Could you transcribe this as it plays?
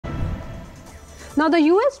Now, the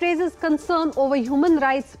US raises concern over human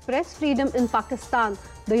rights, press freedom in Pakistan.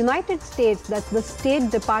 The United States, that's the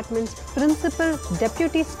State Department's principal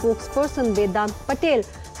deputy spokesperson Vedant Patel,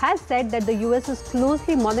 has said that the US is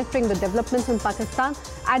closely monitoring the developments in Pakistan,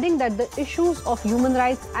 adding that the issues of human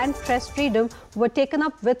rights and press freedom were taken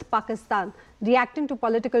up with Pakistan. Reacting to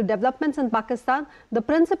political developments in Pakistan, the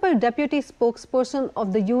principal deputy spokesperson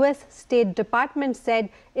of the US State Department said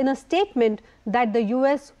in a statement that the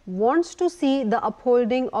US wants to see the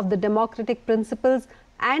upholding of the democratic principles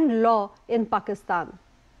and law in Pakistan.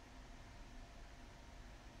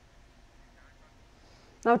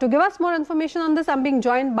 Now, to give us more information on this, I'm being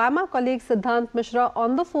joined by my colleague Siddhant Mishra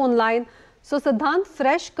on the phone line. So, Siddhant,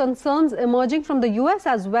 fresh concerns emerging from the US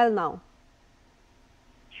as well now.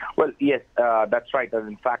 Well, yes, that's right. And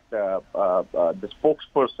in fact, the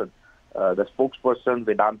spokesperson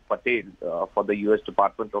Vedant Patel for the U.S.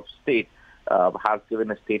 Department of State has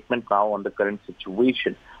given a statement now on the current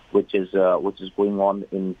situation, which is going on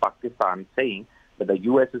in Pakistan, saying that the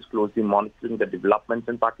U.S. is closely monitoring the developments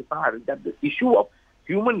in Pakistan, and that the issue of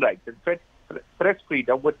human rights and press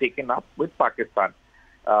freedom were taken up with Pakistan.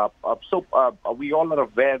 So we all are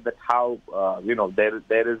aware that how there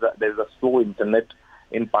is a slow internet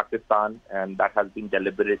in Pakistan, and that has been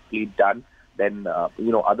deliberately done. Then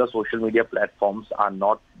other social media platforms are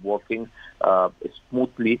not working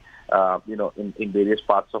smoothly in various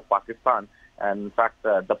parts of Pakistan, and in fact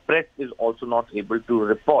the press is also not able to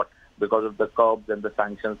report because of the curbs and the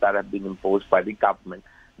sanctions that have been imposed by the government.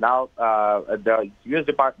 Now the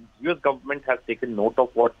US government has taken note of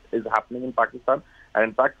what is happening in Pakistan, and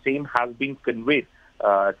in fact same has been conveyed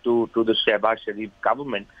to the Shehbaz Sharif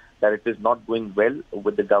government, that it is not going well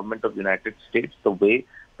with the government of the United States. The way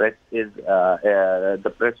the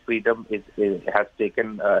press freedom has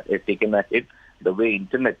taken a hit. The way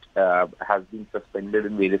internet has been suspended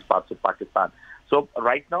in various parts of Pakistan. So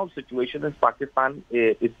right now, situation in Pakistan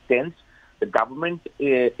is tense. The government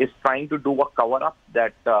is trying to do a cover-up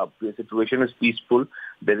that the situation is peaceful.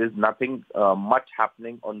 There is nothing much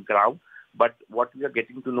happening on ground. But what we are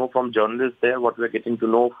getting to know from journalists there, what we are getting to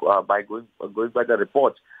know by going by the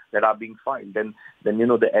reports that are being filed, then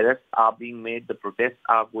the arrests are being made, the protests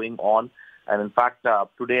are going on, and in fact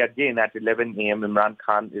today again at 11 a.m. Imran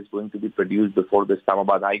Khan is going to be produced before the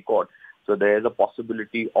Islamabad High Court. So there is a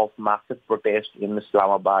possibility of massive protest in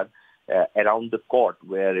Islamabad around the court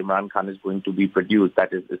where Imran Khan is going to be produced,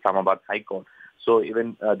 that is Islamabad High Court. So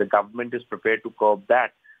even the government is prepared to curb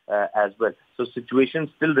that as well. So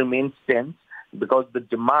situation still remains tense because the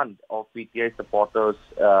demand of PTI supporters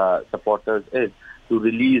is to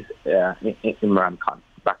release Imran Khan.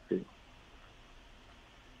 Back to you.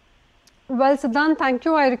 Well, Siddhant, thank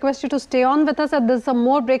you. I request you to stay on with us as there's some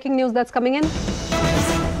more breaking news that's coming in.